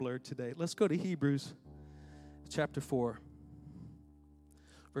blurred today. Let's go to Hebrews chapter 4,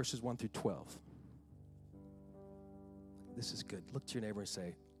 verses 1 through 12. This is good. Look to your neighbor and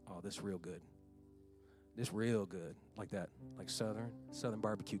say, oh, this is real good. This real good. Like that. Like Southern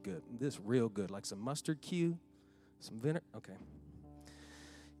barbecue good. This real good. Like some mustard cue, some vinegar. Okay.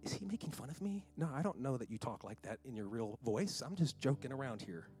 Is he making fun of me? No, I don't know that you talk like that in your real voice. I'm just joking around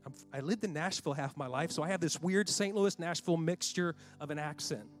here. I lived in Nashville half my life, so I have this weird St. Louis, Nashville mixture of an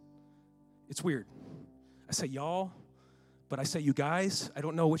accent. It's weird. I say y'all, but I say you guys. I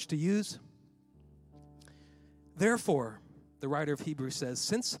don't know which to use. Therefore, the writer of Hebrews says,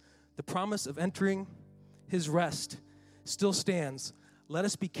 since the promise of entering his rest still stands, let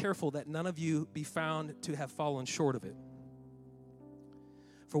us be careful that none of you be found to have fallen short of it.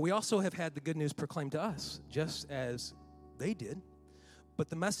 For we also have had the good news proclaimed to us, just as they did. But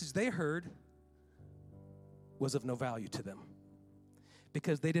the message they heard was of no value to them,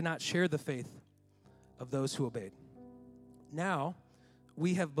 because they did not share the faith of those who obeyed. Now,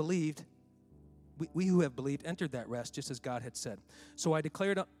 we who have believed, entered that rest, just as God had said. So I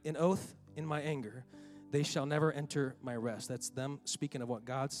declared an oath in my anger, they shall never enter my rest. That's them speaking of what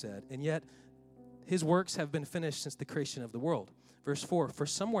God said. And yet, his works have been finished since the creation of the world. Verse 4, for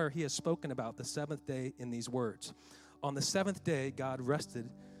somewhere he has spoken about the seventh day in these words. On the seventh day, God rested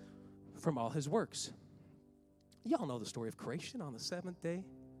from all his works. Y'all know the story of creation. On the seventh day,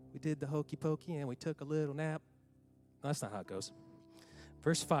 we did the hokey pokey and we took a little nap. No, that's not how it goes.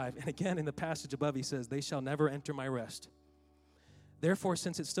 Verse 5, and again in the passage above, he says, they shall never enter my rest. Therefore,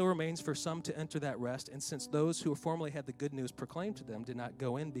 since it still remains for some to enter that rest, and since those who formerly had the good news proclaimed to them did not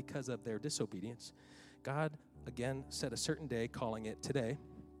go in because of their disobedience, God again set a certain day, calling it today.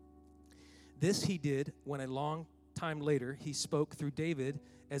 This he did when a long time later he spoke through David,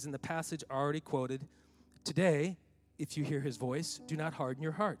 as in the passage already quoted, today, if you hear his voice, do not harden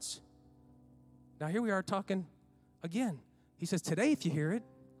your hearts. Now here we are talking again. He says, today if you hear it,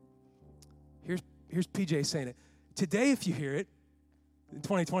 here's PJ saying it, today if you hear it, in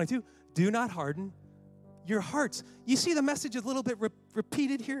 2022, do not harden your hearts. You see the message a little bit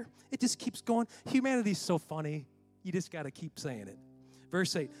repeated here? It just keeps going. Humanity's so funny. You just got to keep saying it.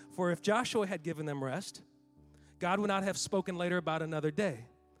 Verse 8, for if Joshua had given them rest, God would not have spoken later about another day.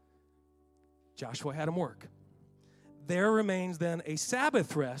 Joshua had him work. There remains then a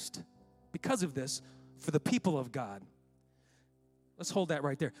Sabbath rest because of this for the people of God. Let's hold that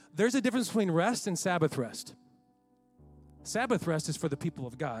right there. There's a difference between rest and Sabbath rest. Sabbath rest is for the people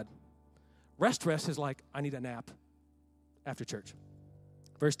of God. Rest is like, I need a nap after church.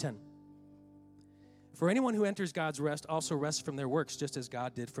 Verse 10. For anyone who enters God's rest also rests from their works, just as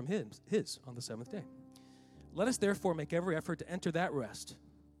God did from his on the seventh day. Let us therefore make every effort to enter that rest,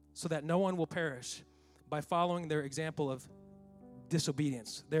 so that no one will perish by following their example of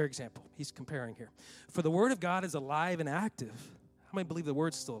disobedience. Their example, he's comparing here. For the word of God is alive and active. How many believe the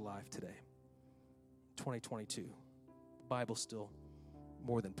word's still alive today? 2022. The Bible's still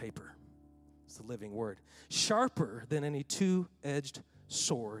more than paper. It's the living word. Sharper than any two-edged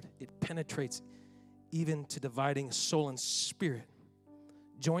sword. It penetrates even to dividing soul and spirit,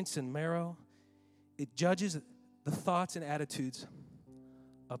 joints and marrow. It judges the thoughts and attitudes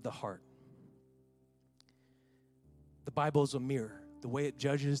of the heart. The Bible is a mirror. The way it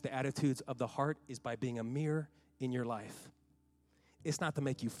judges the attitudes of the heart is by being a mirror in your life. It's not to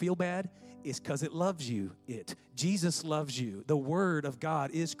make you feel bad. It's because it loves you. Jesus loves you. The Word of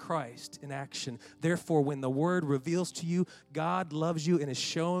God is Christ in action. Therefore, when the Word reveals to you, God loves you and is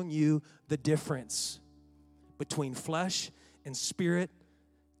showing you the difference between flesh and spirit,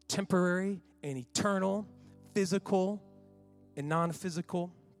 temporary and eternal, physical and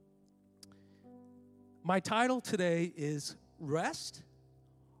non-physical. My title today is Rest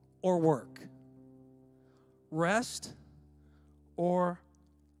or Work. Rest or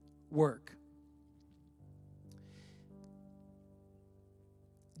work.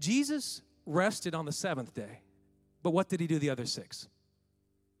 Jesus rested on the seventh day, but what did he do the other six?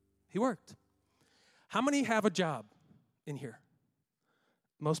 He worked. How many have a job in here?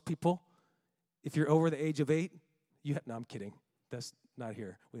 Most people, if you're over the age of 8, no, I'm kidding. That's not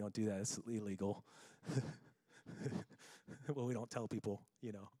here. We don't do that. It's illegal. Well, we don't tell people,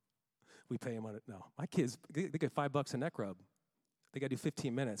 we pay them on it. No, my kids, they get $5 a neck rub. They got to do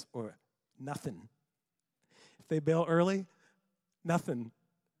 15 minutes or nothing. If they bail early, nothing.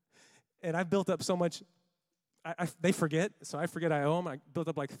 And I've built up so much, they forget, so I forget I owe them. I built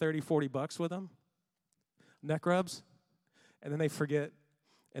up like $30-$40 with them, neck rubs, and then they forget.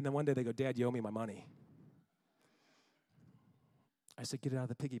 And then one day they go, Dad, you owe me my money. I said, get it out of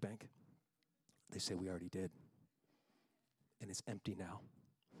the piggy bank. They say, we already did. And it's empty now.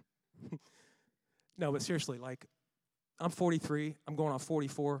 No, but seriously, like, I'm 43, I'm going on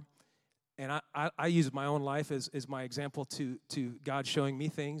 44, and I use my own life as my example to God showing me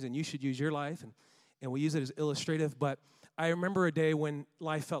things, and you should use your life, and we use it as illustrative. But I remember a day when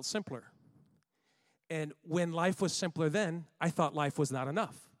life felt simpler. And when life was simpler then, I thought life was not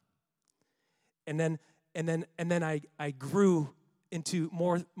enough. And then I grew into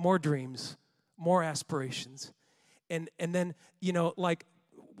more dreams, more aspirations. And then, like,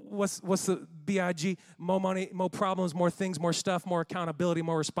 what's the BIG? More money, more problems, more things, more stuff, more accountability,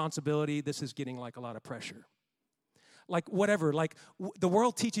 more responsibility. This is getting like a lot of pressure. Like whatever, like the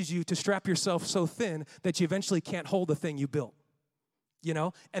world teaches you to strap yourself so thin that you eventually can't hold the thing you built,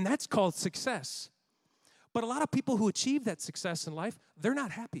 And that's called success. But a lot of people who achieve that success in life, they're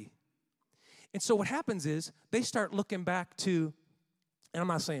not happy. And so what happens is they start looking back to, and I'm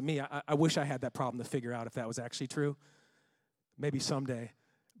not saying me, I wish I had that problem to figure out if that was actually true. Maybe someday.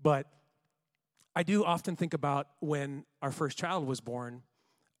 But I do often think about when our first child was born,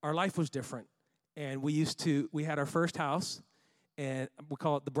 our life was different. And we had our first house, and we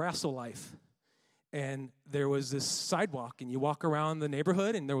call it the Brassel life. And there was this sidewalk, and you walk around the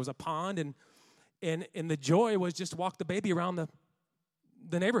neighborhood, and there was a pond, and the joy was just walk the baby around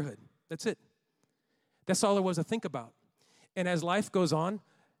the neighborhood. That's it. That's all there was to think about. And as life goes on,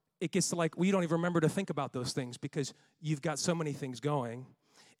 it gets to like, we don't even remember to think about those things because you've got so many things going.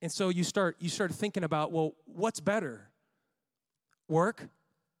 And so you start thinking about, well, what's better? Work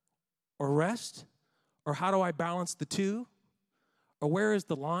or rest? Or how do I balance the two? Or where is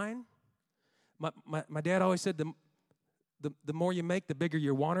the line? My dad always said the more you make, the bigger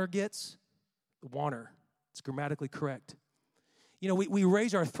your wanter gets. Wanter. It's grammatically correct. We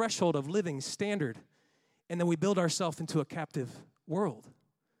raise our threshold of living standard, and then we build ourselves into a captive world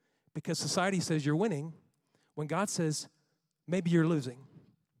because society says you're winning when God says maybe you're losing.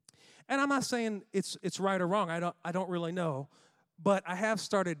 And I'm not saying it's right or wrong. I don't really know. But I have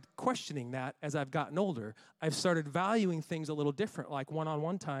started questioning that as I've gotten older. I've started valuing things a little different, like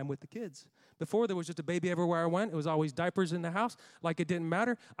one-on-one time with the kids. Before, there was just a baby everywhere I went. It was always diapers in the house, like it didn't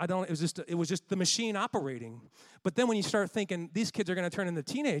matter. It was just the machine operating. But then when you start thinking, these kids are going to turn into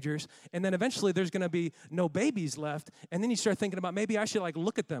teenagers, and then eventually there's going to be no babies left, and then you start thinking about maybe I should like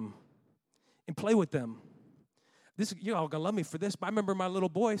look at them and play with them. You're all going to love me for this. But I remember my little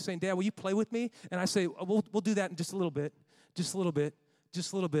boy saying, Dad, will you play with me? And I say, we'll do that in just a little bit. Just a little bit,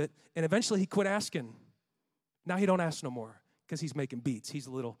 just a little bit. And eventually he quit asking. Now he don't ask no more because he's making beats. He's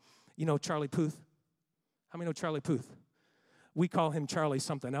a little, Charlie Puth? How many know Charlie Puth? We call him Charlie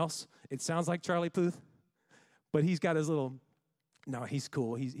something else. It sounds like Charlie Puth, but he's got his little, no, he's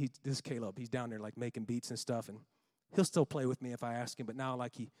cool. This is Caleb. He's down there like making beats and stuff, and he'll still play with me if I ask him, but now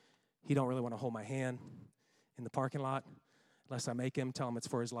like he don't really want to hold my hand in the parking lot unless I make him, tell him it's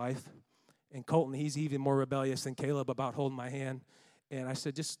for his life. And Colton, he's even more rebellious than Caleb about holding my hand. And I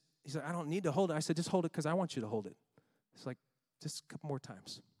said, he said, I don't need to hold it. I said, just hold it because I want you to hold it. It's like, just a couple more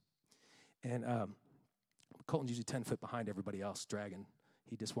times. And Colton's usually 10 foot behind everybody else, dragging.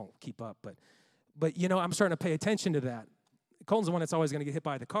 He just won't keep up. But I'm starting to pay attention to that. Colton's the one that's always going to get hit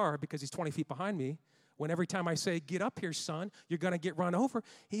by the car because he's 20 feet behind me. When every time I say, get up here, son, you're going to get run over,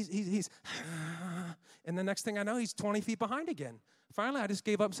 he's and the next thing I know, he's 20 feet behind again. Finally, I just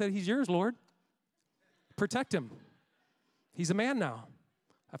gave up and said, he's yours, Lord. Protect him. He's a man now.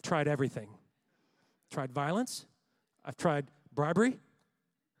 I've tried everything. I've tried violence. I've tried bribery.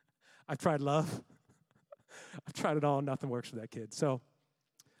 I've tried love. I've tried it all, and nothing works for that kid. So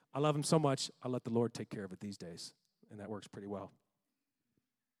I love him so much, I let the Lord take care of it these days, and that works pretty well.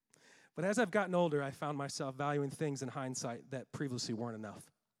 But as I've gotten older, I found myself valuing things in hindsight that previously weren't enough.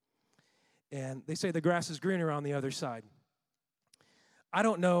 And they say the grass is greener on the other side. I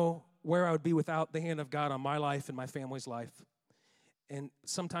don't know where I would be without the hand of God on my life and my family's life. And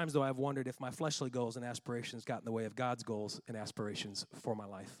sometimes, though, I've wondered if my fleshly goals and aspirations got in the way of God's goals and aspirations for my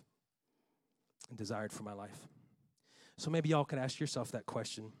life and desired for my life. So maybe y'all can ask yourself that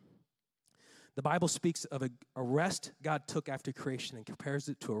question. The Bible speaks of a rest God took after creation and compares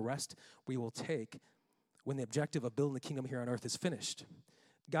it to a rest we will take when the objective of building the kingdom here on earth is finished.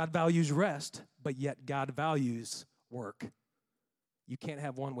 God values rest, but yet God values work. You can't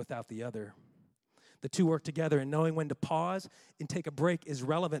have one without the other. The two work together, and knowing when to pause and take a break is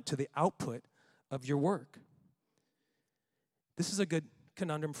relevant to the output of your work. This is a good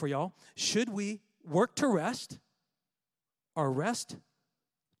conundrum for y'all. Should we work to rest or rest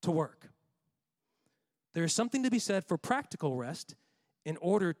to work? There is something to be said for practical rest in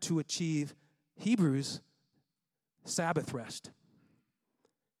order to achieve Hebrews' Sabbath rest.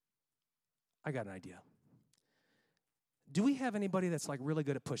 I got an idea. Do we have anybody that's like really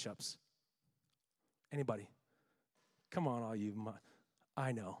good at push-ups? Anybody? Come on, all you.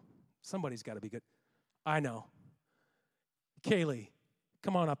 I know. Somebody's got to be good. I know. Kaylee,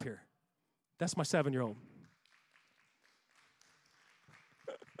 come on up here. That's my 7-year-old.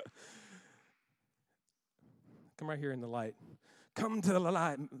 Come right here in the light. Come to the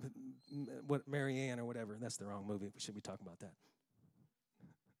light. What, Mary Ann or whatever. That's the wrong movie. We should be talking about that.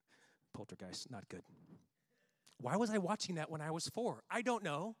 Poltergeist, not good. Why was I watching that when I was 4? I don't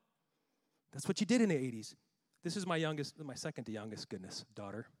know. That's what you did in the 80s. This is my second to youngest, goodness,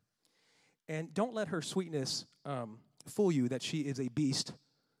 daughter. And don't let her sweetness fool you that she is a beast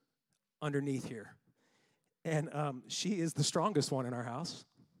underneath here. And she is the strongest one in our house.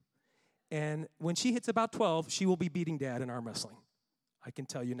 And when she hits about 12, she will be beating Dad in arm wrestling. I can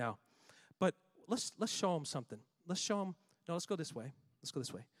tell you now. But let's show them something. Let's show them. No, let's go this way. Let's go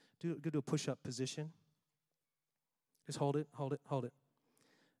this way. Do a push-up position. Just hold it, hold it, hold it.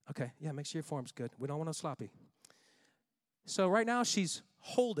 Okay, yeah, make sure your form's good. We don't want no sloppy. So right now she's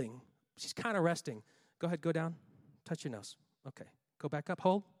holding. She's kind of resting. Go ahead, go down. Touch your nose. Okay, go back up,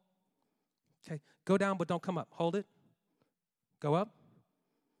 hold. Okay, go down, but don't come up. Hold it. Go up.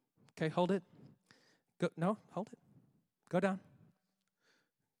 Okay, hold it. Go. No, hold it. Go down.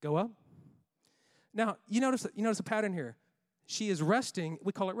 Go up. Now, you notice a pattern here. She is resting.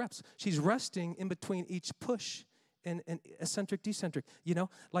 We call it reps. She's resting in between each push and eccentric, decentric.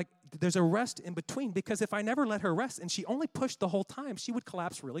 Like there's a rest in between, because if I never let her rest and she only pushed the whole time, she would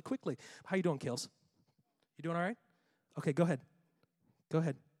collapse really quickly. How you doing, Kills? You doing all right? Okay, go ahead. Go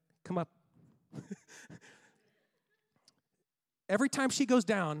ahead. Come up. Every time she goes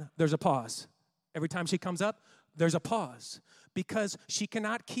down, there's a pause. Every time she comes up, there's a pause, because she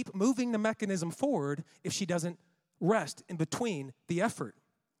cannot keep moving the mechanism forward if she doesn't rest in between the effort.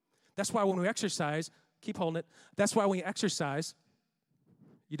 That's why when we exercise, keep holding it. That's why when we exercise,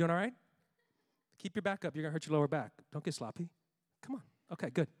 you doing all right? Keep your back up. You're going to hurt your lower back. Don't get sloppy. Come on. Okay,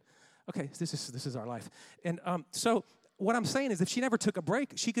 good. Okay, this is our life. And so what I'm saying is if she never took a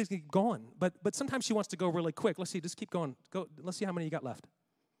break, she could keep going. But sometimes she wants to go really quick. Let's see, just keep going. Go. Let's see how many you got left.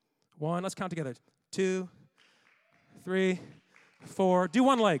 1, let's count together. 2, 3, 4. Do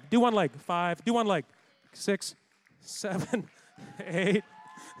one leg. Do one leg. 5. Do one leg. 6, 7, 8,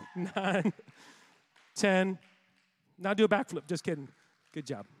 9, 10. Now do a backflip. Just kidding. Good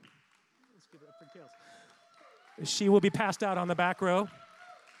job. Let's give it up for Kales. She will be passed out on the back row.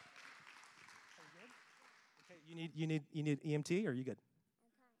 Okay, you need EMT, or are you good?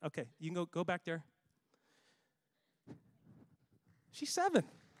 Okay, you can go back there. She's 7.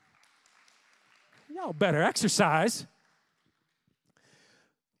 Y'all better exercise.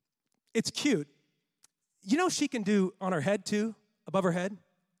 It's cute. She can do on her head too, above her head,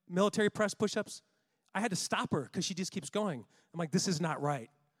 military press push-ups. I had to stop her because she just keeps going. I'm like, this is not right.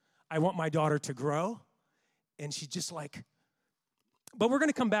 I want my daughter to grow. And she's just like, but we're going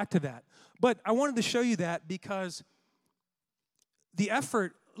to come back to that. But I wanted to show you that because the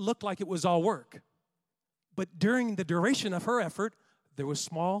effort looked like it was all work. But during the duration of her effort, there was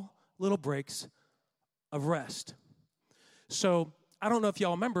small little breaks of rest. So I don't know if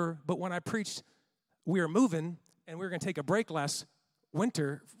y'all remember, but when I preached We Are Moving and we were going to take a break last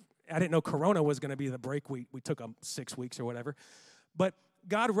winter, I didn't know Corona was going to be the break. We took 6 weeks or whatever. But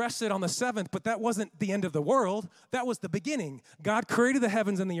God rested on the 7th, but that wasn't the end of the world. That was the beginning. God created the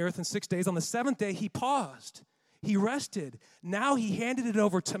heavens and the earth in 6 days. On the 7th day, he paused. He rested. Now he handed it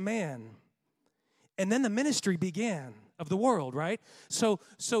over to man. And then the ministry began of the world, right? So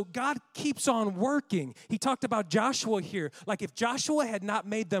God keeps on working. He talked about Joshua here. Like if Joshua had not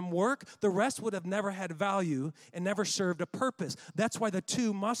made them work, the rest would have never had value and never served a purpose. That's why the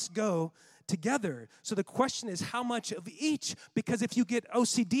two must go together. So the question is how much of each? Because if you get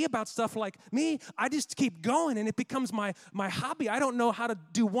OCD about stuff like me, I just keep going and it becomes my hobby. I don't know how to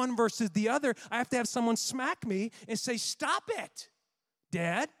do one versus the other. I have to have someone smack me and say, stop it,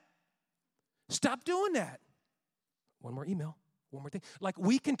 Dad. Stop doing that. One more email, one more thing. Like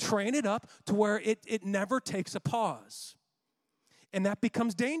we can train it up to where it never takes a pause. And that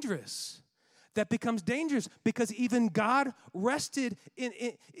becomes dangerous. That becomes dangerous because even God rested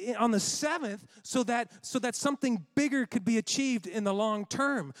on the 7th so that something bigger could be achieved in the long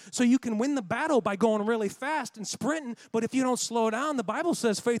term. So you can win the battle by going really fast and sprinting, but if you don't slow down, the Bible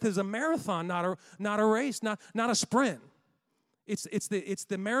says faith is a marathon, not a race, not a sprint. It's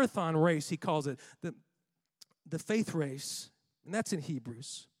the marathon race, he calls it, the faith race, and that's in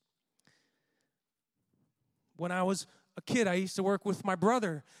Hebrews. When I was a kid, I used to work with my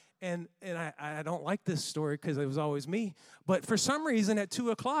brother, and I don't like this story because it was always me, but for some reason at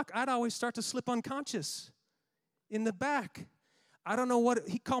 2 o'clock, I'd always start to slip unconscious in the back. I don't know what,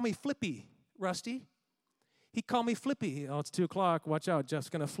 he called me Flippy, Rusty. He called me flippy. Oh, it's 2 o'clock. Watch out, Jeff's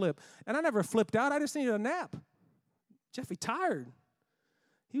going to flip. And I never flipped out. I just needed a nap. Jeffy tired.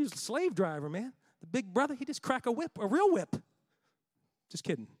 He was a slave driver, man. The big brother, he just crack a whip, a real whip. Just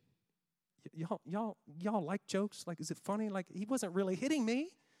kidding. Y'all like jokes? Like, is it funny? Like, he wasn't really hitting me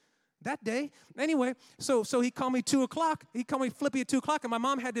that day. Anyway, so he called me 2 o'clock. He called me flippy at 2 o'clock, and my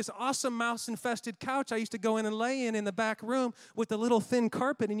mom had this awesome mouse-infested couch I used to go in and lay in the back room with the little thin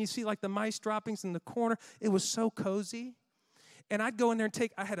carpet, and you see like the mice droppings in the corner. It was so cozy. And I'd go in there and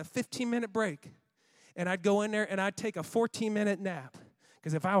I had a 15-minute break, and I'd go in there and I'd take a 14-minute nap,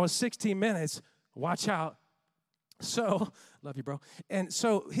 because if I was 16 minutes, watch out. So, love you, bro. And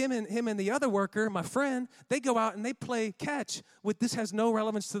so him and the other worker, my friend, they go out and they play catch with, this has no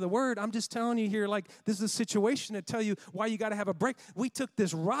relevance to the word. I'm just telling you here, like, this is a situation to tell you why you got to have a break. We took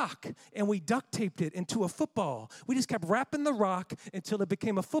this rock and we duct taped it into a football. We just kept wrapping the rock until it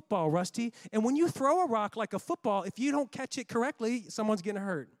became a football, Rusty. And when you throw a rock like a football, if you don't catch it correctly, someone's getting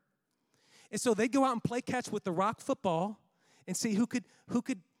hurt. And so they go out and play catch with the rock football and see who could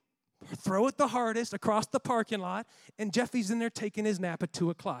throw it the hardest across the parking lot, and Jeffy's in there taking his nap at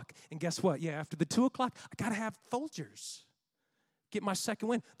 2 o'clock. And guess what? Yeah, after the 2 o'clock, I got to have Folgers. Get my second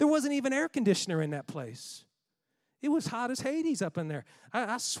wind. There wasn't even air conditioner in that place. It was hot as Hades up in there.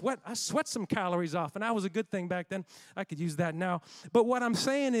 I sweat some calories off, and that was a good thing back then. I could use that now. But what I'm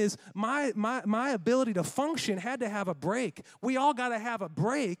saying is my ability to function had to have a break. We all got to have a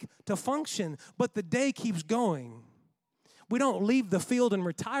break to function, but the day keeps going. We don't leave the field and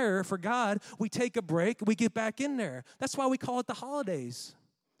retire for God. We take a break. We get back in there. That's why we call it the holidays.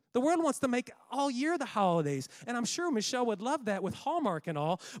 The world wants to make all year the holidays. And I'm sure Michelle would love that with Hallmark and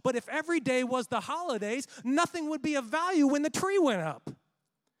all. But if every day was the holidays, nothing would be of value when the tree went up.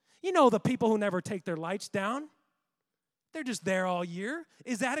 You know the people who never take their lights down. They're just there all year.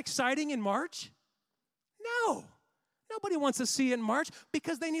 Is that exciting in March? No. Nobody wants to see it in March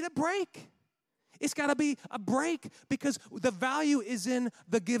because they need a break. It's got to be a break because the value is in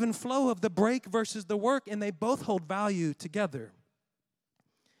the give and flow of the break versus the work, and they both hold value together.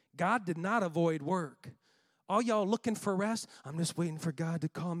 God did not avoid work. All y'all looking for rest? I'm just waiting for God to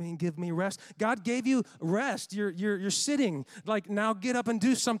call me and give me rest. God gave you rest. You're sitting. Like, now get up and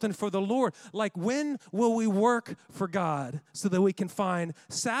do something for the Lord. Like, when will we work for God so that we can find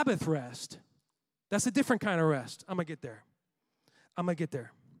Sabbath rest? That's a different kind of rest. I'm going to get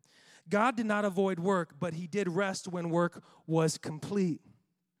there. God did not avoid work, but he did rest when work was complete.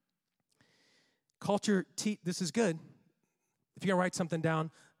 This is good. If you're going to write something down,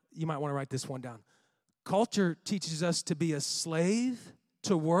 you might want to write this one down. Culture teaches us to be a slave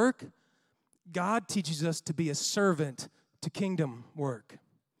to work. God teaches us to be a servant to kingdom work.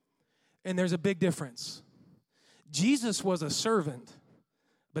 And there's a big difference. Jesus was a servant,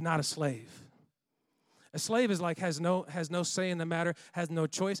 but not a slave. A slave is like has no say in the matter, has no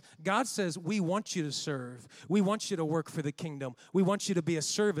choice. God says, we want you to serve. We want you to work for the kingdom. We want you to be a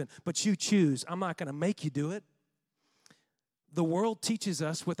servant, but you choose. I'm not going to make you do it. The world teaches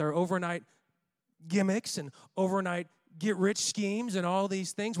us with our overnight gimmicks and overnight get-rich schemes and all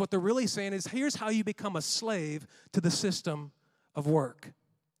these things. What they're really saying is, here's how you become a slave to the system of work.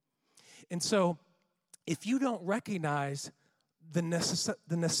 And so if you don't recognize the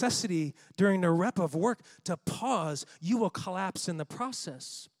necessity during the rep of work to pause, you will collapse in the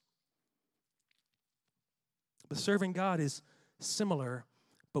process. But serving God is similar,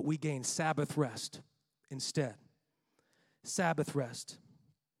 but we gain Sabbath rest instead. Sabbath rest.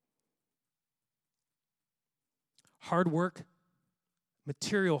 Hard work,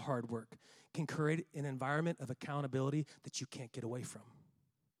 material hard work, can create an environment of accountability that you can't get away from.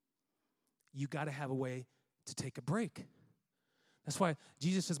 You got to have a way to take a break. That's why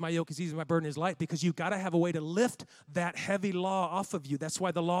Jesus says, my yoke is easy, my burden is light, because you've got to have a way to lift that heavy law off of you. That's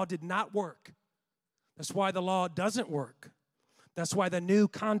why the law did not work. That's why the law doesn't work. That's why the new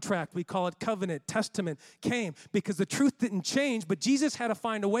contract, we call it covenant, testament, came, because the truth didn't change, but Jesus had to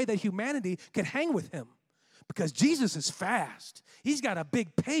find a way that humanity could hang with him. Because Jesus is fast. He's got a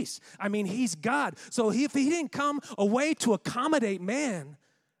big pace. I mean, he's God. So if he didn't come a way to accommodate man,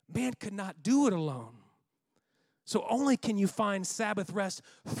 man could not do it alone. So only can you find Sabbath rest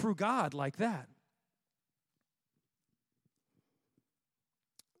through God like that.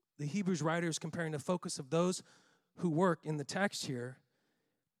 The Hebrews writer is comparing the focus of those who work in the text here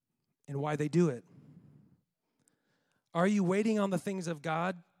and why they do it. Are you waiting on the things of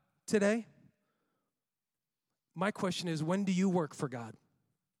God today? My question is, when do you work for God?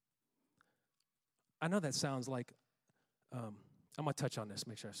 I know that sounds like, I'm going to touch on this,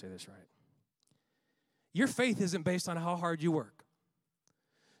 make sure I say this right. Your faith isn't based on how hard you work.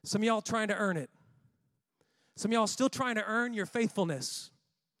 Some of y'all trying to earn it. Some of y'all still trying to earn your faithfulness.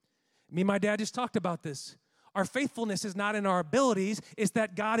 Me and my dad just talked about this. Our faithfulness is not in our abilities, it's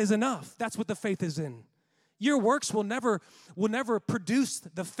that God is enough. That's what the faith is in. Your works will never produce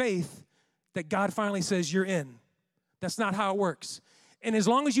the faith that God finally says you're in. That's not how it works. And as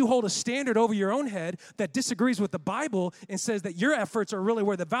long as you hold a standard over your own head that disagrees with the Bible and says that your efforts are really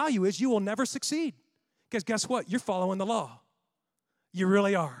where the value is, you will never succeed. Because guess what? You're following the law. You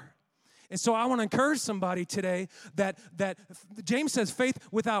really are. And so I want to encourage somebody today that James says faith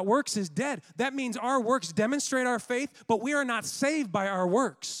without works is dead. That means our works demonstrate our faith, but we are not saved by our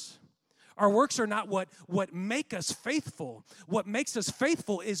works. Our works are not what make us faithful. What makes us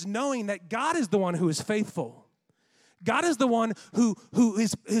faithful is knowing that God is the one who is faithful. God is the one who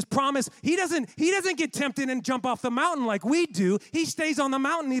his promise, he doesn't get tempted and jump off the mountain like we do. He stays on the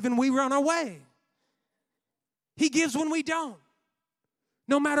mountain even when we run away. He gives when we don't.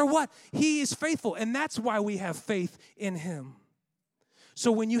 No matter what, he is faithful, and that's why we have faith in him.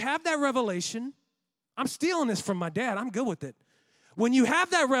 So when you have that revelation, I'm stealing this from my dad. I'm good with it. When you have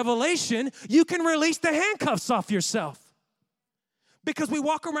that revelation, you can release the handcuffs off yourself. Because we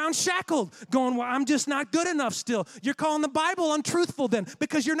walk around shackled, going, well, I'm just not good enough still. You're calling the Bible untruthful then,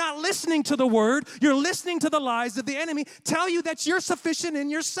 because you're not listening to the word. You're listening to the lies of the enemy tell you that you're sufficient in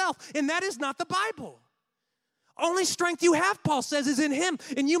yourself, and that is not the Bible. Only strength you have, Paul says, is in him.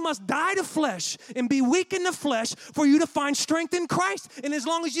 And you must die to flesh and be weak in the flesh for you to find strength in Christ. And as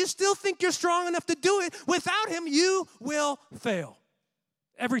long as you still think you're strong enough to do it, without him, you will fail.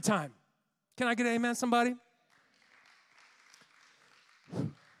 Every time. Can I get an amen, somebody?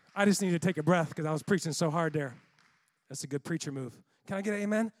 I just need to take a breath because I was preaching so hard there. That's a good preacher move. Can I get an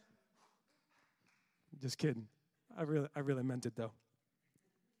amen? Just kidding. I really meant it, though.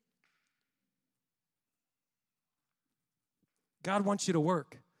 God wants you to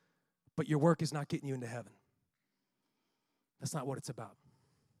work, but your work is not getting you into heaven. That's not what it's about.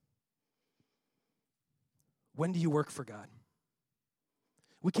 When do you work for God?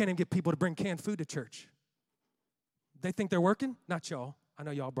 We can't even get people to bring canned food to church. They think they're working? Not y'all. I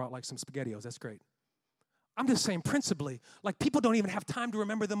know y'all brought like some SpaghettiOs. That's great. I'm just saying principally, like people don't even have time to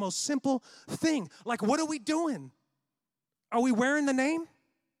remember the most simple thing. Like, what are we doing? Are we wearing the name?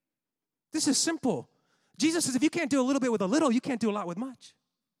 This is simple. Jesus says if you can't do a little bit with a little, you can't do a lot with much.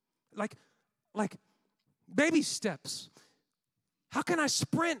 Like baby steps. How can I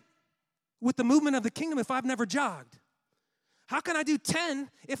sprint with the movement of the kingdom if I've never jogged? How can I do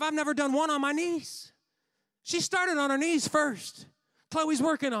 10 if I've never done one on my knees? She started on her knees first. Chloe's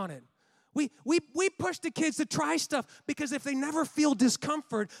working on it. We push the kids to try stuff because if they never feel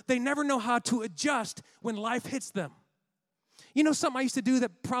discomfort, they never know how to adjust when life hits them. You know something I used to do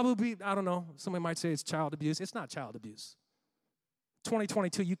that probably, I don't know, somebody might say it's child abuse. It's not child abuse.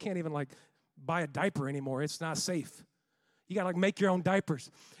 2022, you can't even buy a diaper anymore. It's not safe. You got to make your own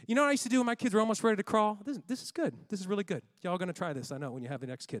diapers. You know what I used to do when my kids were almost ready to crawl? This is good. This is really good. Y'all going to try this, I know, when you have the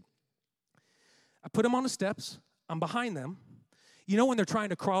next kid. I put them on the steps. I'm behind them. You know when they're trying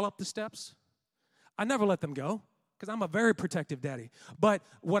to crawl up the steps? I never let them go because I'm a very protective daddy. But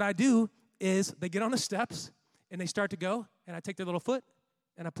what I do is they get on the steps and they start to go, and I take their little foot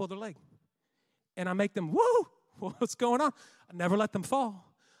and I pull their leg. And I make them, whoa, what's going on? I never let them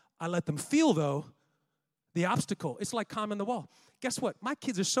fall. I let them feel, though, the obstacle. It's like climbing the wall. Guess what? My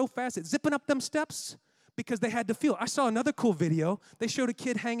kids are so fast at zipping up them steps because they had to feel. I saw another cool video. They showed a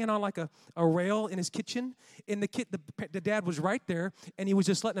kid hanging on like a rail in his kitchen, and the dad was right there, and he was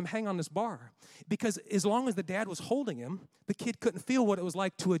just letting him hang on this bar. Because as long as the dad was holding him, the kid couldn't feel what it was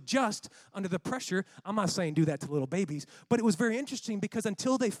like to adjust under the pressure. I'm not saying do that to little babies, but it was very interesting because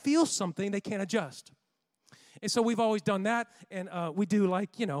until they feel something, they can't adjust. And so we've always done that, and we do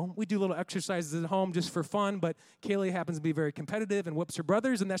little exercises at home just for fun, but Kaylee happens to be very competitive and whips her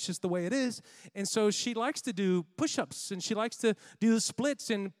brothers, and that's just the way it is. And so she likes to do push-ups, and she likes to do the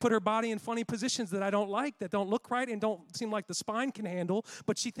splits and put her body in funny positions that I don't like, that don't look right and don't seem like the spine can handle,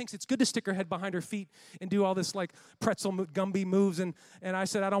 but she thinks it's good to stick her head behind her feet and do all this like pretzel Gumby moves, and I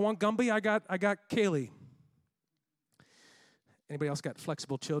said, I don't want Gumby, I got Kaylee. Anybody else got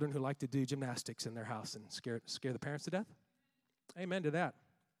flexible children who like to do gymnastics in their house and scare the parents to death? Amen to that.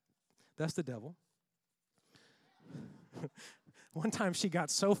 That's the devil. One time she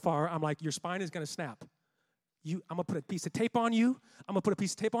got so far, I'm like, your spine is going to snap. I'm going to put a piece of tape on you. I'm going to put a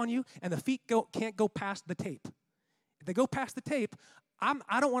piece of tape on you, and the feet can't go past the tape. If they go past the tape,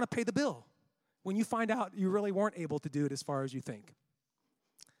 I don't want to pay the bill when you find out you really weren't able to do it as far as you think.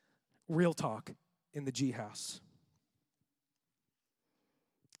 Real talk in the G house.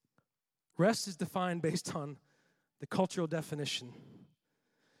 Rest is defined based on the cultural definition.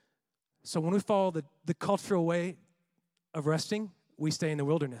 So when we follow the cultural way of resting, we stay in the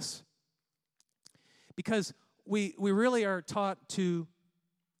wilderness. Because we really are taught to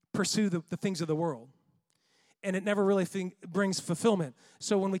pursue the things of the world. And it never really brings fulfillment.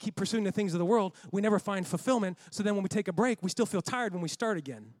 So when we keep pursuing the things of the world, we never find fulfillment. So then when we take a break, we still feel tired when we start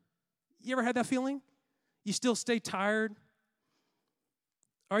again. You ever had that feeling? You still stay tired?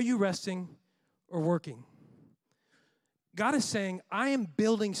 Are you resting or working? God is saying, I am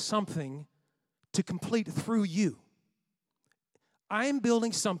building something to complete through you. I am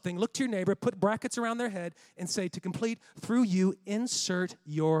building something. Look to your neighbor, put brackets around their head, and say, to complete through you, insert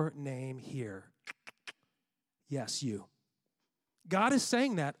your name here. Yes, you. God is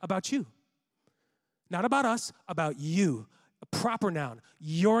saying that about you. Not about us, about you. A proper noun,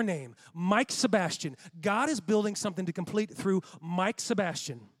 your name, Mike Sebastian. God is building something to complete through Mike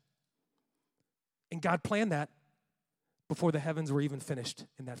Sebastian. And God planned that before the heavens were even finished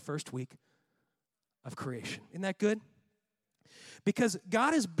in that first week of creation. Isn't that good? Because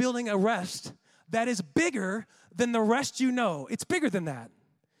God is building a rest that is bigger than the rest you know. It's bigger than that.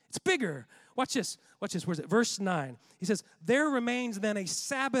 It's bigger. Watch this. Watch this. Where's it? Verse 9. He says, there remains then a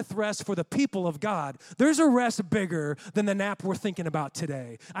Sabbath rest for the people of God. There's a rest bigger than the nap we're thinking about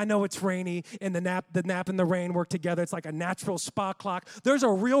today. I know it's rainy and the nap and the rain work together. It's like a natural spa clock. There's a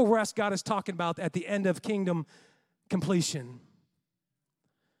real rest God is talking about at the end of kingdom completion.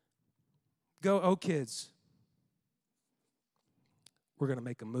 Go, oh kids. We're going to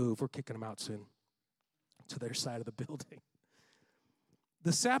make a move. We're kicking them out soon to their side of the building.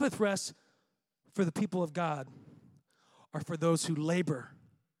 The Sabbath rest for the people of God are for those who labor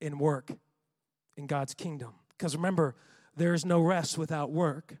and work in God's kingdom. Because remember, there is no rest without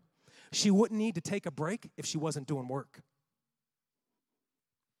work. She wouldn't need to take a break if she wasn't doing work.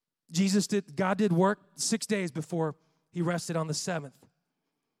 God did work 6 days before he rested on the seventh.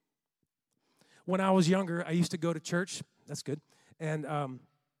 When I was younger, I used to go to church. That's good. And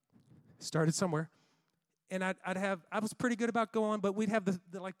started somewhere. And I was pretty good about going, but we'd have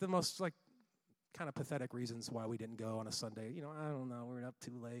the most kind of pathetic reasons why we didn't go on a Sunday. You know, I don't know, we were up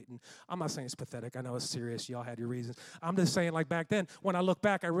too late. And I'm not saying it's pathetic. I know it's serious. Y'all had your reasons. I'm just saying, like back then, when I look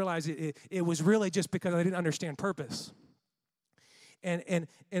back, I realized it was really just because I didn't understand purpose. And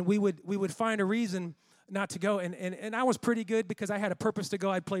we would find a reason not to go. And I was pretty good because I had a purpose to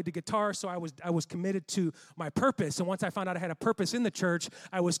go. I played the guitar, so I was committed to my purpose. And once I found out I had a purpose in the church,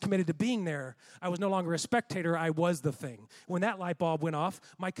 I was committed to being there. I was no longer a spectator. I was the thing. When that light bulb went off,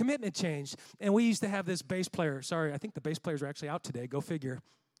 my commitment changed. And we used to have this bass player. Sorry, I think the bass players are actually out today. Go figure.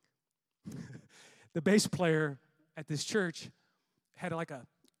 The bass player at this church had like a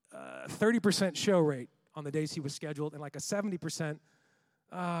 30% show rate on the days he was scheduled and like a 70%.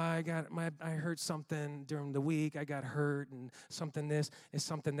 I heard something during the week. I got hurt and something this and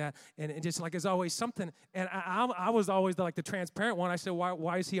something that. And it just like it's always something. And I was always the transparent one. I said,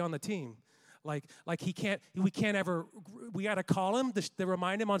 why is he on the team? Like we got to call him to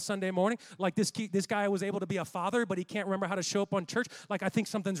remind him on Sunday morning. Like this guy was able to be a father, but he can't remember how to show up on church. Like I think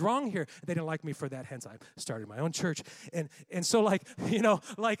something's wrong here. They didn't like me for that, hence I started my own church. And so I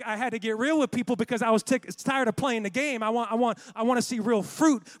had to get real with people because I was tired of playing the game. I want to see real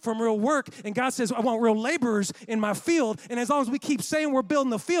fruit from real work. And God says I want real laborers in my field. And as long as we keep saying we're building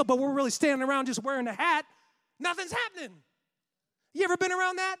the field, but we're really standing around just wearing a hat, nothing's happening. You ever been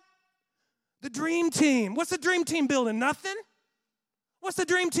around that? The dream team. What's the dream team building? Nothing? What's the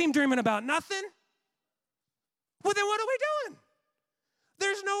dream team dreaming about? Nothing? Well, then what are we doing?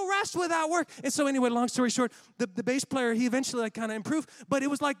 There's no rest without work. And so anyway, long story short, the bass player, he eventually kind of improved, but it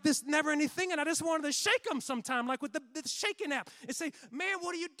was like this never-ending thing, and I just wanted to shake him sometime, like with the shaking app, and say, man,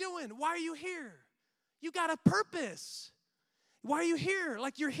 what are you doing? Why are you here? You got a purpose. Why are you here?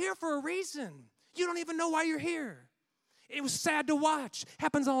 Like you're here for a reason. You don't even know why you're here. It was sad to watch.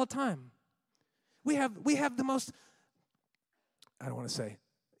 Happens all the time. We have the most, I don't want to say,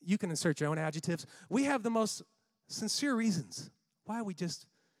 you can insert your own adjectives. We have the most sincere reasons why we just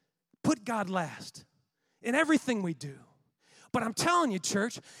put God last in everything we do. But I'm telling you,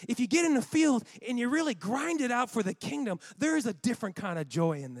 church, if you get in the field and you really grind it out for the kingdom, there is a different kind of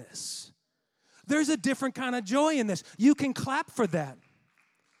joy in this. There's a different kind of joy in this. You can clap for that.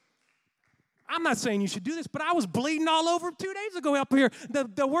 I'm not saying you should do this, but I was bleeding all over 2 days ago up here.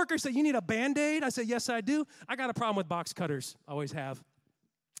 The worker said, you need a Band-Aid? I said, yes, I do. I got a problem with box cutters. Always have.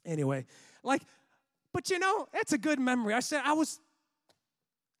 Anyway, but it's a good memory. I said, I was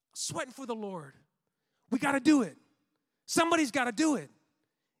sweating for the Lord. We got to do it. Somebody's got to do it.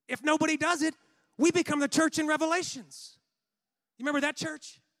 If nobody does it, we become the church in Revelations. You remember that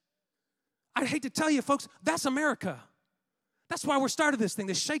church? I hate to tell you, folks, that's America. That's why we're starting this thing,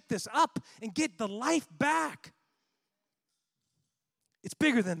 to shake this up and get the life back. It's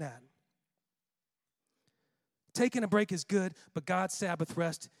bigger than that. Taking a break is good, but God's Sabbath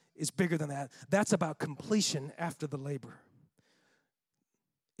rest is bigger than that. That's about completion after the labor.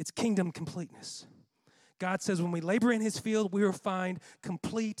 It's kingdom completeness. God says when we labor in his field, we will find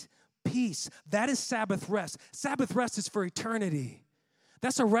complete peace. That is Sabbath rest. Sabbath rest is for eternity.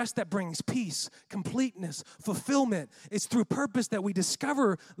 That's a rest that brings peace, completeness, fulfillment. It's through purpose that we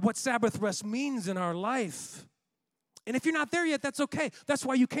discover what Sabbath rest means in our life. And if you're not there yet, that's okay. That's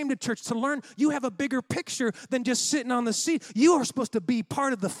why you came to church, to learn. You have a bigger picture than just sitting on the seat. You are supposed to be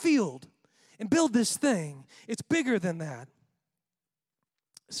part of the field and build this thing. It's bigger than that.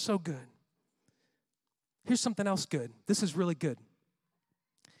 It's so good. Here's something else good. This is really good.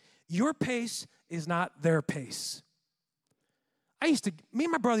 Your pace is not their pace. Me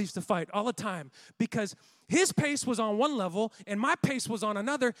and my brother used to fight all the time because his pace was on one level and my pace was on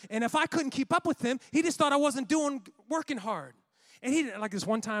another. And if I couldn't keep up with him, he just thought I wasn't working hard. And he didn't, like this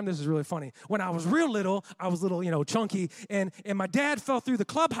one time, this is really funny. When I was real little, I was little, chunky, and my dad fell through the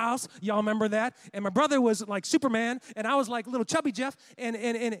clubhouse. Y'all remember that? And my brother was like Superman, and I was like little chubby Jeff,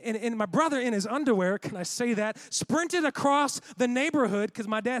 and my brother in his underwear, can I say that, sprinted across the neighborhood because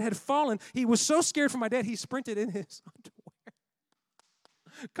my dad had fallen. He was so scared for my dad, he sprinted in his underwear.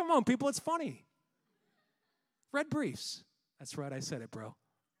 Come on, people, it's funny. Red briefs. That's right, I said it, bro.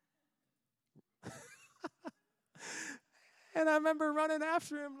 And I remember running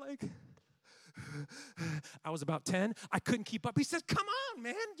after him like, I was about 10. I couldn't keep up. He said, come on,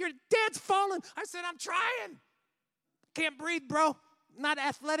 man, your dad's falling. I said, I'm trying. Can't breathe, bro. Not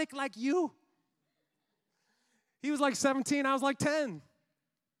athletic like you. He was like 17. I was like 10.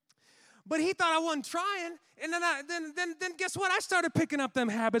 But he thought I wasn't trying. And then guess what? I started picking up them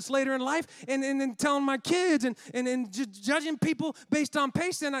habits later in life and telling my kids and judging people based on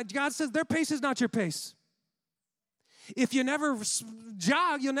pace. And God says their pace is not your pace. If you never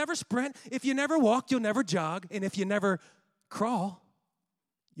jog, you'll never sprint. If you never walk, you'll never jog. And if you never crawl,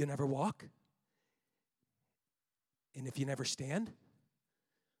 you'll never walk. And if you never stand,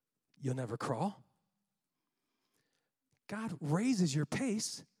 you'll never crawl. God raises your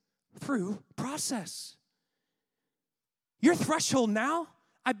pace through process. Your threshold now,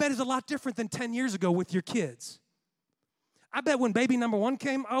 I bet, is a lot different than 10 years ago with your kids. I bet when baby number one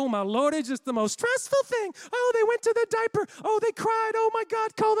came, oh, my Lord, it's just the most stressful thing. Oh, they went to the diaper. Oh, they cried. Oh, my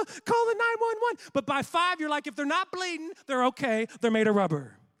God, call the 911. But by 5, you're like, if they're not bleeding, they're okay. They're made of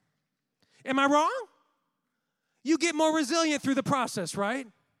rubber. Am I wrong? You get more resilient through the process, right?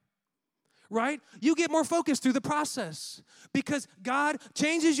 Right? You get more focused through the process because God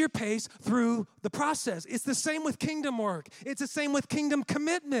changes your pace through the process. It's the same with kingdom work. It's the same with kingdom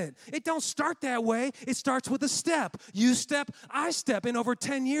commitment. It don't start that way. It starts with a step. You step, I step. And over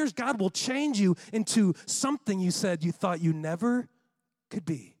 10 years, God will change you into something you said you thought you never could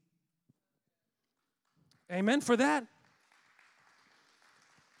be. Amen for that.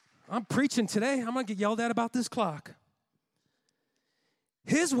 I'm preaching today. I'm going to get yelled at about this clock.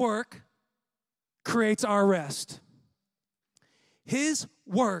 His work creates our rest. His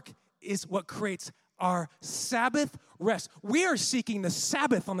work is what creates our Sabbath rest. We are seeking the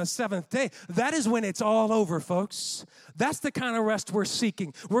Sabbath on the 7th day. That is when it's all over, folks. That's the kind of rest we're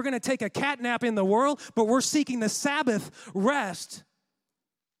seeking. We're going to take a cat nap in the world, but we're seeking the Sabbath rest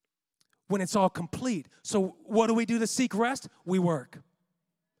when it's all complete. So what do we do to seek rest? We work.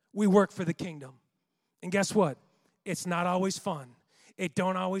 We work for the kingdom. And guess what? It's not always fun. It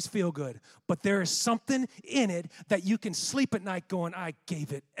don't always feel good, but there is something in it that you can sleep at night going, I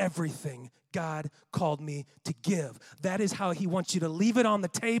gave it everything God called me to give. That is how he wants you to leave it on the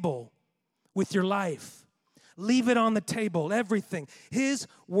table with your life. Leave it on the table, everything. His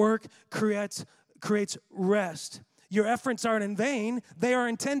work creates rest. Your efforts aren't in vain. They are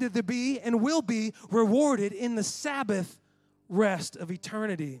intended to be and will be rewarded in the Sabbath rest of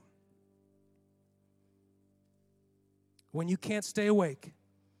eternity. When you can't stay awake,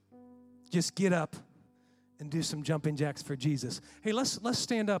 just get up and do some jumping jacks for Jesus. Hey, let's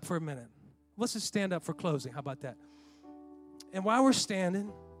stand up for a minute. Let's just stand up for closing. How about that? And while we're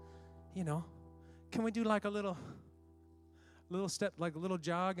standing, can we do like a little step, like a little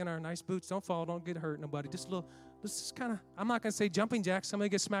jog in our nice boots? Don't fall, don't get hurt, nobody. Just a little, let's just kind of, I'm not going to say jumping jacks. Somebody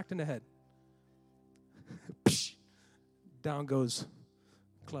gets smacked in the head. Down goes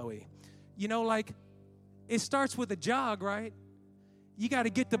Chloe. It starts with a jog, right? You got to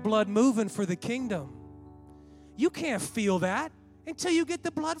get the blood moving for the kingdom. You can't feel that until you get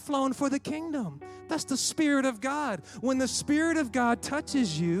the blood flowing for the kingdom. That's the Spirit of God. When the Spirit of God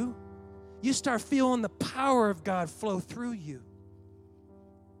touches you, you start feeling the power of God flow through you.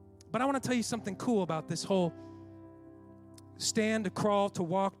 But I want to tell you something cool about this whole stand, to crawl, to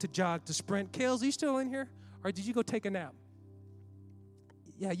walk, to jog, to sprint. Kales, are you still in here? Or did you go take a nap?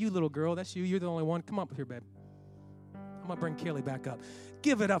 Yeah, you little girl, that's you. You're the only one. Come up here, babe. I'm going to bring Kaylee back up.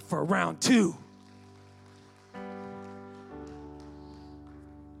 Give it up for round 2.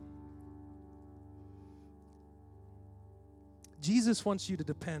 Jesus wants you to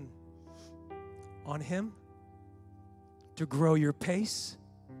depend on him to grow your pace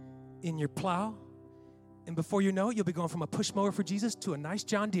in your plow. And before you know it, you'll be going from a push mower for Jesus to a nice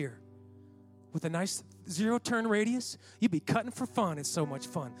John Deere with a nice 0-turn radius. You'll be cutting for fun. It's so much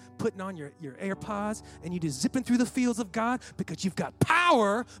fun. Putting on your AirPods and you just zipping through the fields of God because you've got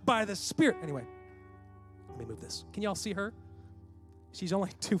power by the Spirit. Anyway, let me move this. Can y'all see her? She's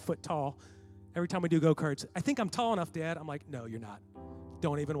only 2 foot tall. Every time we do go-karts, I think I'm tall enough, Dad. I'm like, no, you're not.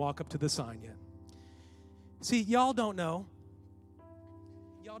 Don't even walk up to the sign yet. See, y'all don't know.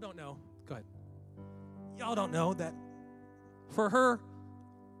 Y'all don't know. Go ahead. Y'all don't know that for her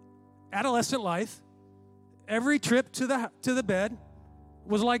adolescent life, every trip to the bed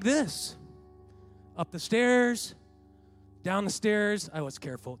was like this. Up the stairs, down the stairs. I was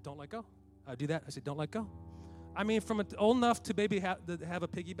careful. Don't let go. I do that. I said, don't let go. I mean, from old enough to maybe have a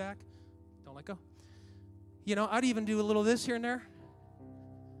piggyback, don't let go. You know, I'd even do a little this here and there.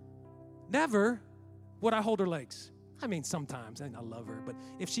 Never would I hold her legs. I mean, sometimes, and I love her, but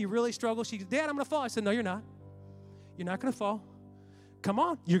if she really struggles, she goes, Dad, I'm going to fall. I said, no, you're not. You're not going to fall. Come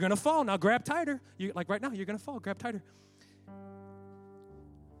on, you're going to fall. Now grab tighter. Like right now, you're going to fall. Grab tighter.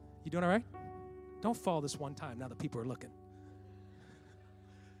 You doing all right? Don't fall this one time now that people are looking.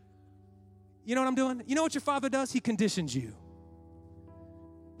 You know what I'm doing? You know what your father does? He conditions you.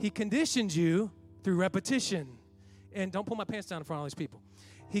 He conditions you through repetition. And don't pull my pants down in front of all these people.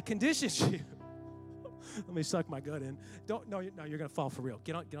 He conditions you. Let me suck my gut in. No, you're going to fall for real.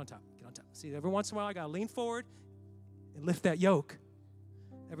 Get on top. Get on top. See, every once in a while, I got to lean forward and lift that yoke.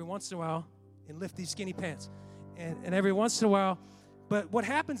 Every once in a while, and lift these skinny pants. And every once in a while, but what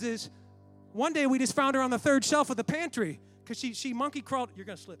happens is, one day we just found her on the 3rd shelf of the pantry because she monkey crawled. You're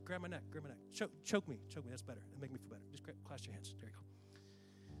going to slip. Grab my neck. Choke me. That's better. It'll make me feel better. Just clasp your hands. There you go.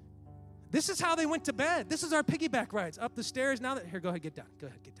 This is how they went to bed. This is our piggyback rides. Up the stairs. Here, go ahead, get down. Go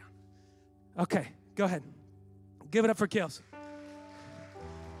ahead, get down. Okay, go ahead. Give it up for Kales.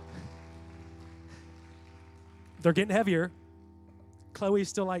 They're getting heavier. Chloe's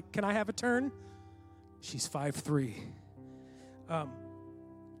still like, can I have a turn? She's 5'3".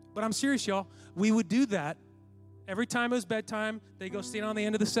 But I'm serious, y'all. We would do that. Every time it was bedtime, they'd go stand on the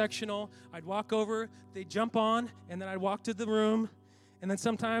end of the sectional. I'd walk over, they'd jump on, and then I'd walk to the room. And then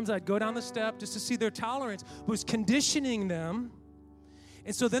sometimes I'd go down the step just to see their tolerance. It was conditioning them.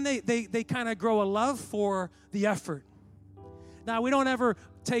 And so then they kind of grow a love for the effort. Now, we don't ever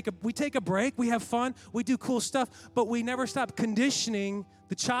take a break. We have fun. We do cool stuff. But we never stop conditioning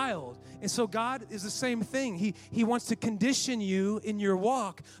the child. And so God is the same thing. He wants to condition you in your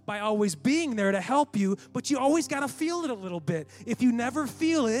walk by always being there to help you. But you always got to feel it a little bit. If you never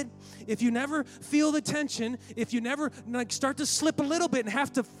feel it, if you never feel the tension, if you never start to slip a little bit and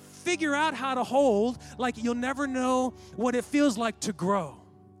have to figure out how to hold, you'll never know what it feels like to grow.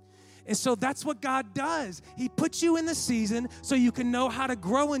 And so that's what God does. He puts you in the season so you can know how to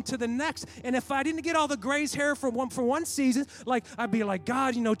grow into the next. And if I didn't get all the gray hair for one season, I'd be like,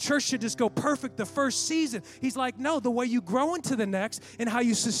 God, church should just go perfect the first season. He's like, no, the way you grow into the next and how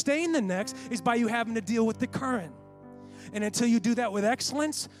you sustain the next is by you having to deal with the current. And until you do that with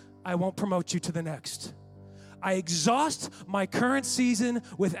excellence, I won't promote you to the next. I exhaust my current season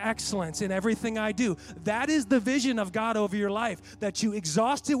with excellence in everything I do. That is the vision of God over your life, that you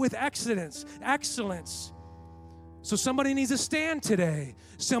exhaust it with excellence. So somebody needs to stand today.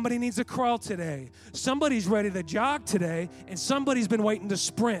 Somebody needs to crawl today. Somebody's ready to jog today, and somebody's been waiting to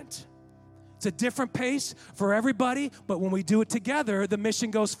sprint. It's a different pace for everybody, but when we do it together, the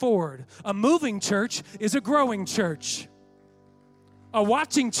mission goes forward. A moving church is a growing church. A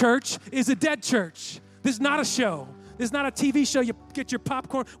watching church is a dead church. This is not a show. This is not a TV show. You get your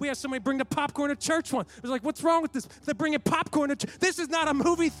popcorn. We had somebody bring the popcorn to church once. It was like, what's wrong with this? They're bringing popcorn to church. This is not a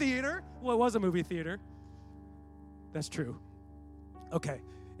movie theater. Well, it was a movie theater. That's true. Okay.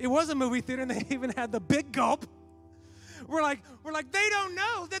 It was a movie theater, and they even had the big gulp. We're like, they don't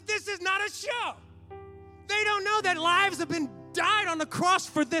know that this is not a show. They don't know that lives have been died on the cross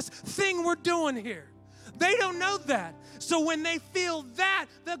for this thing we're doing here. They don't know that. So when they feel that,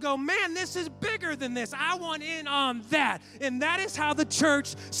 they'll go, man, this is bigger than this. I want in on that. And that is how the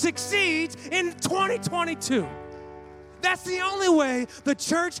church succeeds in 2022. That's the only way the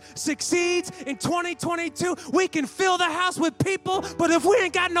church succeeds in 2022. We can fill the house with people, but if we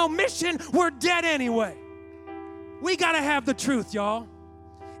ain't got no mission, we're dead anyway. We got to have the truth, y'all.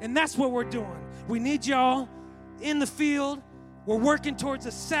 And that's what we're doing. We need y'all in the field. We're working towards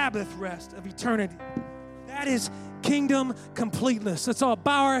a Sabbath rest of eternity. That is kingdom completeness. Let's all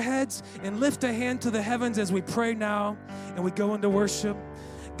bow our heads and lift a hand to the heavens as we pray now and we go into worship.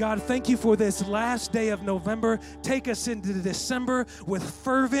 God, thank you for this last day of November. Take us into December with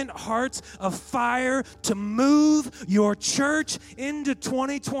fervent hearts of fire to move your church into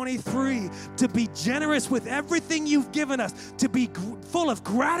 2023, to be generous with everything you've given us, to be full of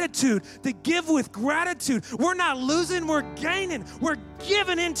gratitude, to give with gratitude. We're not losing, we're gaining. We're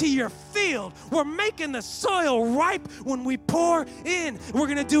giving into your field. We're making the soil ripe when we pour in. We're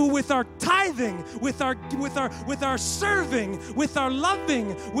going to do it with our tithing, with our serving, with our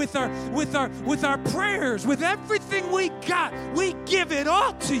loving, with our prayers, with everything we got. We give it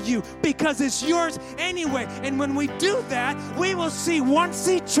all to you because it's yours anyway. And when we do that, we will see One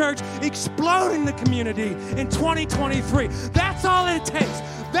Seed Church explode in the community in 2023. That's all it takes.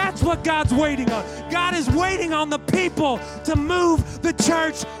 That's what God's waiting on. God is waiting on the people to move the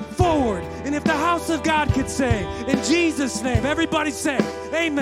church forward. And if the house of God could say, in Jesus' name, everybody say, amen.